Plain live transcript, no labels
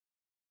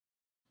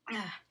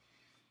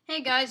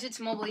Hey guys, it's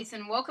Mobile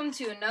Ethan. Welcome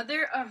to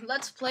another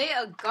Let's Play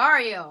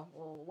Agario.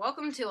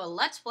 Welcome to a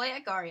Let's Play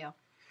Agario.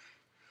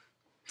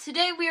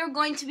 Today we are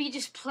going to be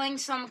just playing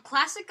some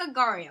classic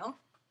Agario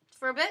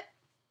for a bit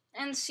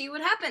and see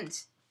what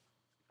happens.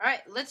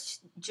 Alright, let's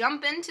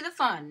jump into the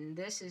fun.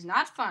 This is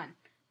not fun.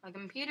 My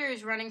computer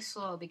is running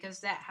slow because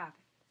that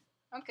happened.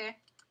 Okay.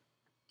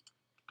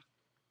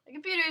 The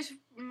computer is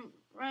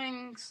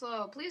running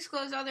slow. Please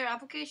close other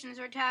applications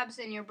or tabs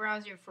in your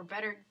browser for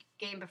better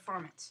game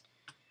performance.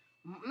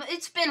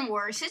 It's been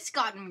worse. It's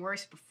gotten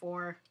worse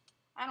before.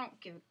 I don't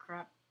give a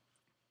crap.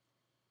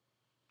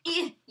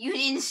 You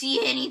didn't see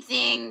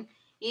anything.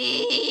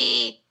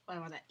 What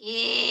about that?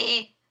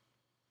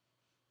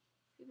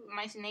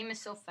 My name is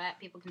so fat,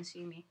 people can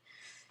see me.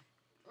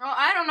 Oh,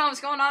 I don't know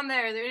what's going on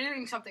there. They're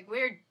doing something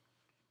weird.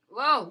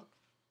 Whoa.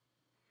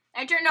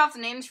 I turned off the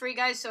names for you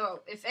guys,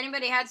 so if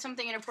anybody had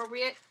something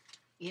inappropriate,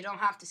 you don't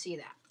have to see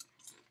that.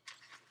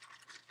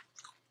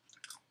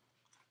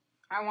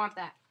 I want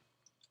that.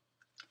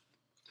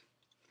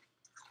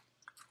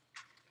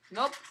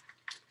 Nope.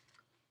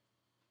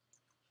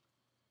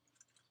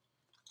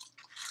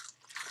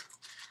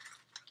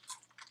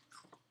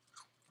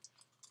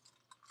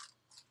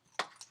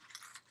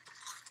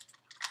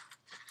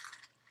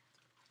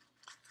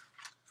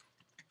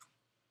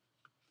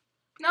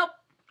 Nope.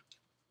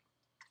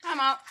 I'm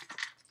out.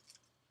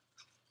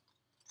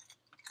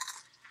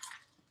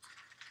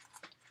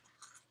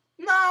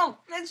 No!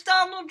 It's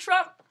Donald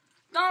Trump!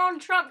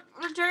 Donald Trump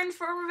returns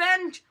for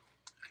revenge!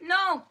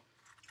 No!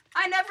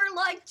 I never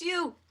liked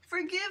you!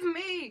 Forgive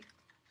me!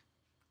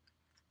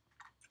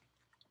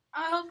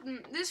 I hope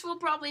this will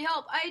probably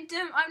help.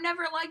 I've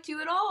never liked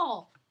you at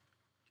all.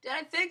 Did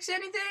I fix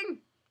anything?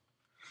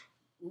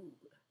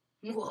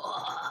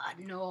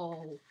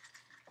 No.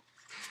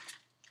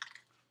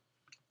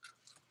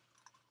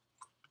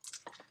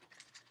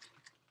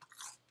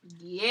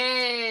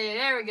 Yeah,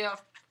 there we go.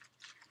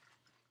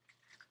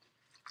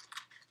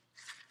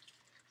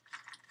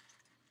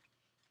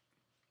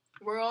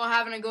 We're all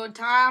having a good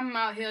time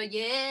out here.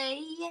 Yeah,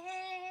 yeah,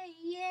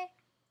 yeah.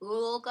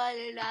 Look at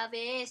la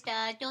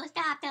vista, don't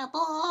stop the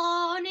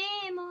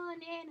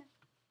morning.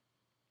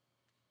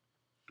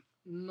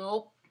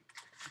 Nope.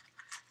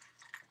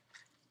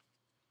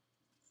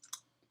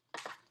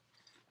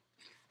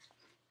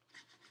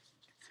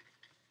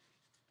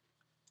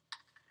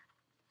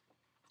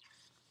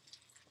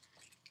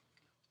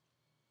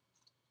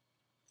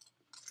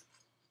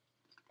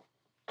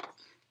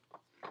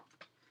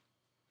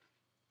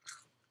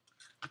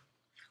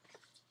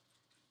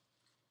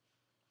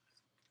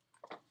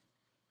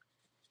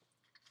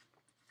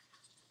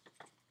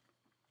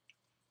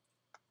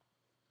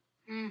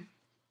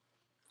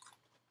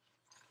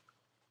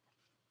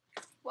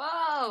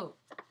 Whoa!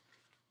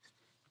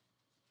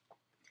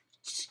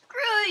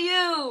 Screw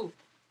you!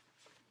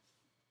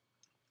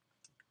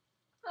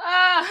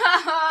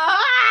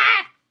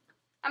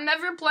 I'm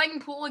never playing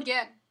pool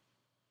again.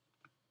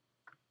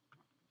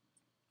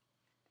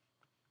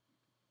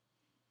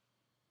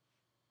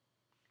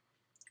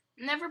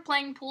 Never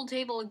playing pool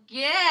table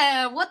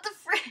again. What the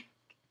frick?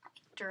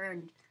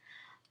 Turned.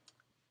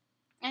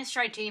 Let's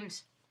try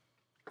teams.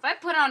 If I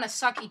put on a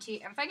sucky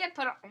team, if I get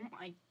put on, oh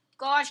my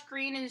gosh,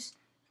 green is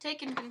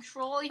taking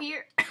control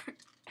here. If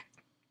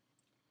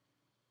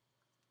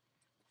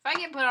I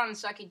get put on a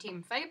sucky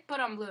team, if I get put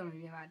on blue, I'm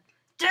gonna be mad.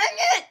 Dang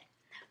it!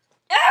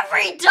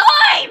 Every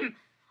time!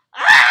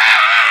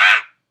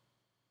 Ah!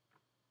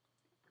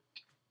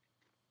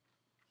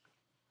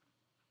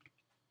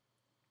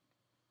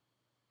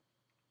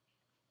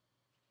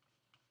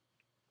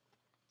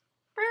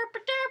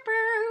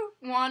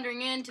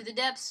 Wandering into the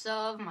depths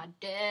of my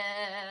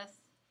death.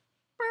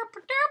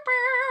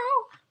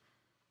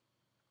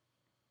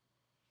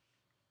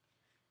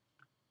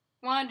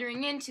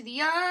 Wandering into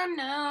the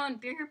unknown.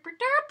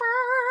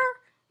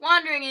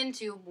 Wandering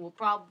into oh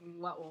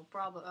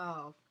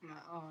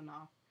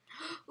no.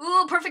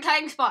 Ooh, perfect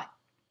hiding spot.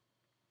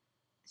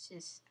 Let's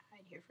just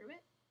hide here for a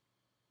bit.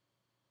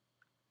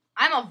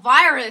 I'm a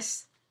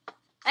virus.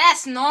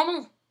 That's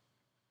normal.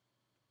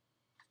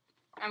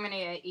 I'm gonna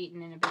get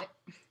eaten in a bit.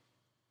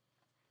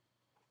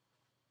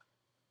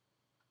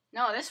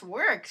 No, this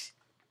works.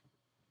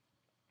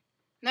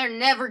 They're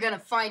never gonna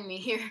find me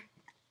here.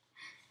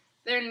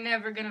 They're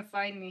never gonna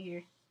find me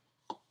here.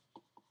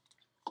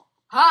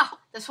 Ha!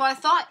 That's what I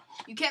thought.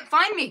 You can't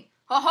find me.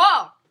 Ha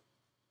ha!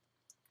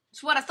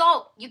 That's what I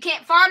thought. You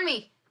can't find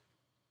me.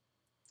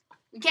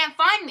 You can't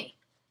find me.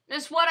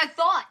 That's what I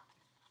thought.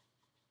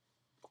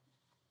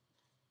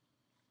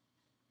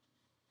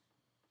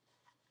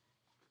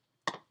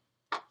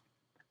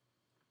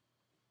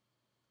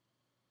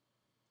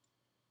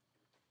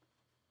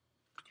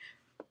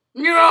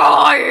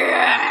 No,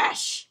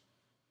 yes!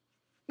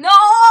 No!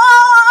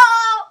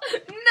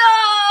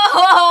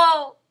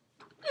 No!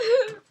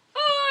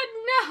 Oh,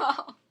 no!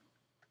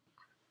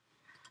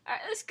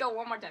 Alright, let's go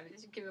one more time.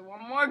 Let's give it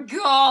one more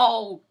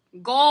go!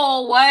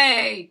 Go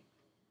away!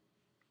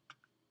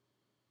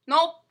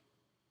 Nope.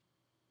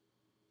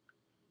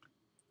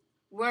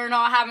 We're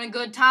not having a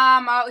good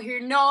time out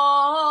here. No.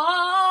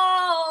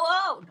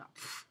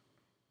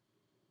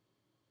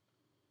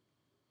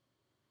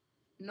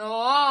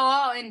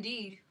 No,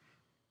 indeed.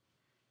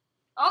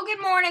 Oh, good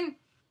morning.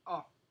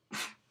 Oh.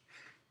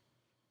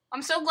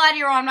 I'm so glad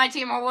you're on my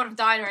team. I would have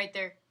died right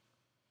there.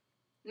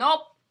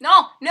 Nope.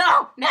 No.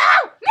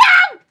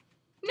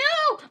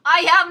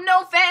 I have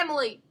no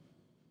family.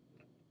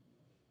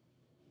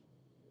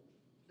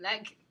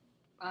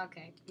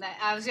 Okay.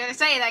 I was gonna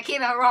say that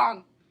came out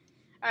wrong.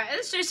 Alright,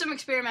 let's do some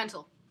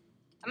experimental.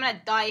 I'm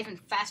gonna die even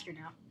faster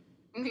now.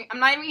 I'm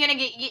not even gonna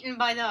get eaten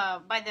by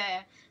the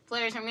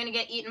players. I'm gonna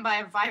get eaten by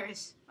a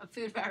virus, a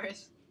food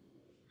virus.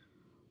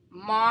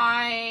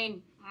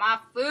 Mine, my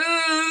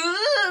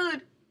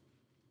food.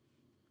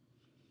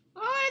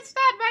 Oh, it's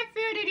not my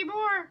food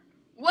anymore.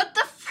 What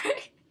the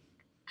frick?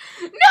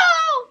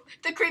 No!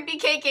 The creepy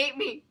cake ate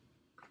me.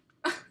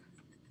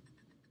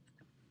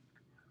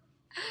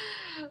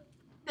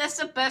 That's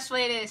the best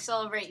way to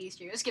celebrate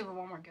Easter. Let's give it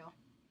one more go.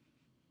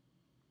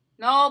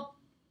 Nope.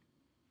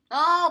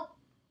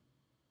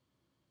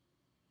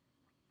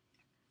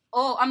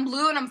 Oh, I'm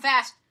blue and I'm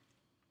fast.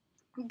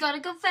 Gotta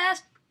go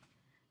fast.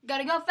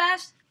 Gotta go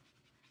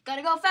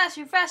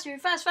faster, faster.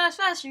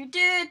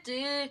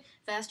 Do.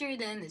 Faster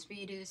than the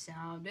speed of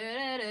sound.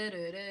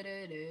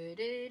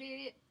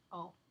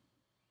 Oh.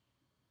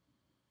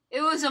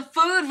 It was a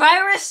food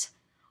virus?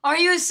 Are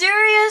you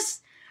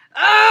serious?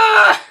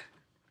 Ugh!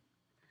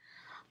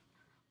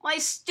 My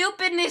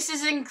stupidness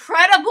is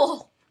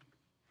incredible.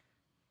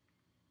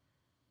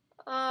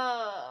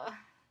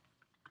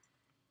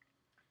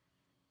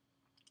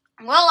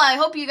 Well, I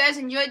hope you guys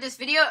enjoyed this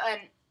video,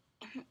 and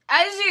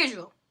as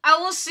usual, I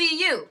will see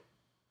you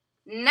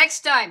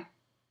next time.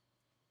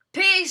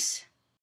 Peace!